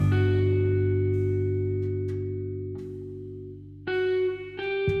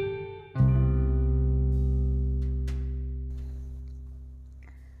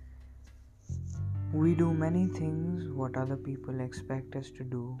We do many things what other people expect us to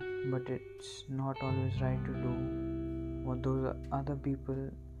do, but it's not always right to do what those other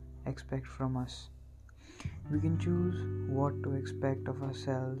people expect from us. We can choose what to expect of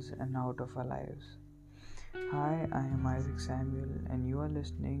ourselves and out of our lives. Hi, I am Isaac Samuel, and you are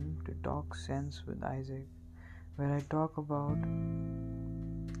listening to Talk Sense with Isaac, where I talk about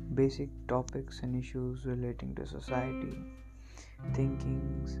basic topics and issues relating to society,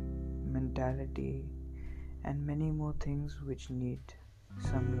 thinkings, mentality, and many more things which need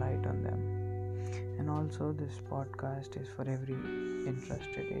some light on them. And also, this podcast is for every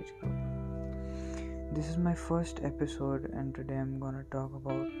interested age group. This is my first episode, and today I'm gonna talk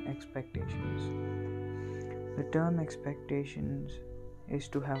about expectations. The term expectations is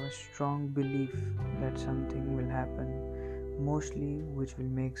to have a strong belief that something will happen, mostly which will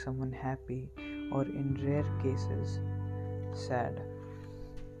make someone happy, or in rare cases, sad.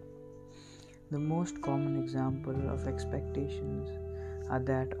 The most common example of expectations are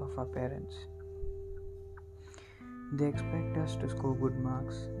that of our parents. They expect us to score good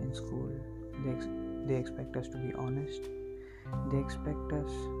marks in school. They expect us to be honest. They expect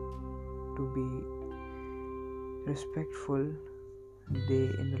us to be respectful. They,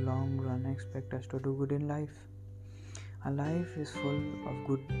 in the long run, expect us to do good in life. Our life is full of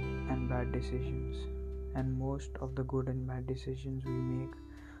good and bad decisions, and most of the good and bad decisions we make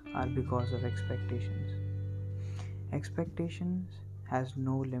are because of expectations. Expectations has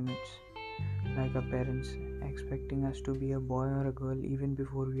no limits, like our parents expecting us to be a boy or a girl even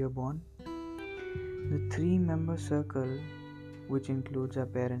before we are born. The 3-member circle, which includes our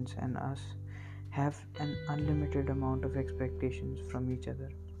parents and us, have an unlimited amount of expectations from each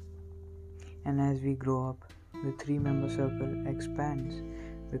other. And as we grow up, the 3-member circle expands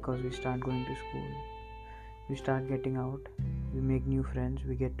because we start going to school. We start getting out, we make new friends,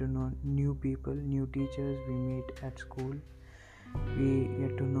 we get to know new people, new teachers we meet at school, we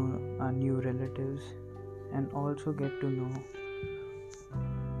get to know our new relatives, and also get to know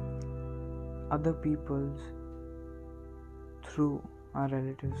other people's through our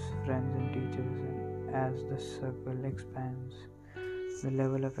relatives, friends, and teachers. And as the circle expands, the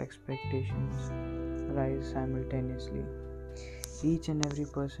level of expectations rise simultaneously. Each and every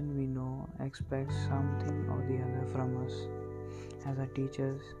person we know expects something or the other from us. As our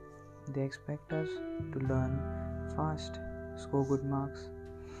teachers, they expect us to learn fast, score good marks.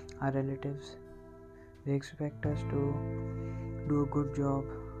 Our relatives, they expect us to do a good job,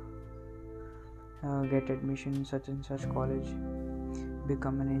 get admission in such and such college,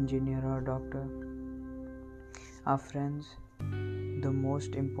 become an engineer or a doctor. Our friends, the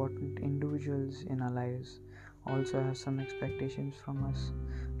most important individuals in our lives, also have some expectations from us,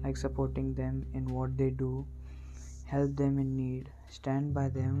 like supporting them in what they do, help them in need, stand by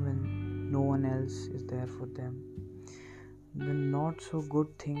them when no one else is there for them. The not so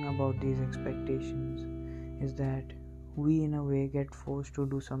good thing about these expectations is that we in a way get forced to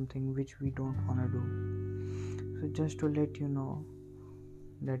do something which we don't want to do. So just to let you know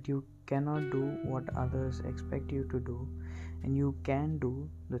that you cannot do what others expect you to do, and you can do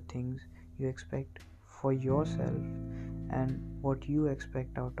the things you expect for yourself and what you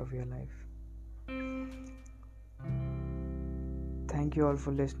expect out of your life. Thank you all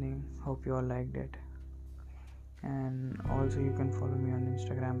for listening. Hope you all liked it. And also you can follow me on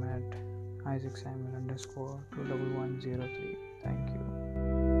Instagram at IsaacSamuel_21103.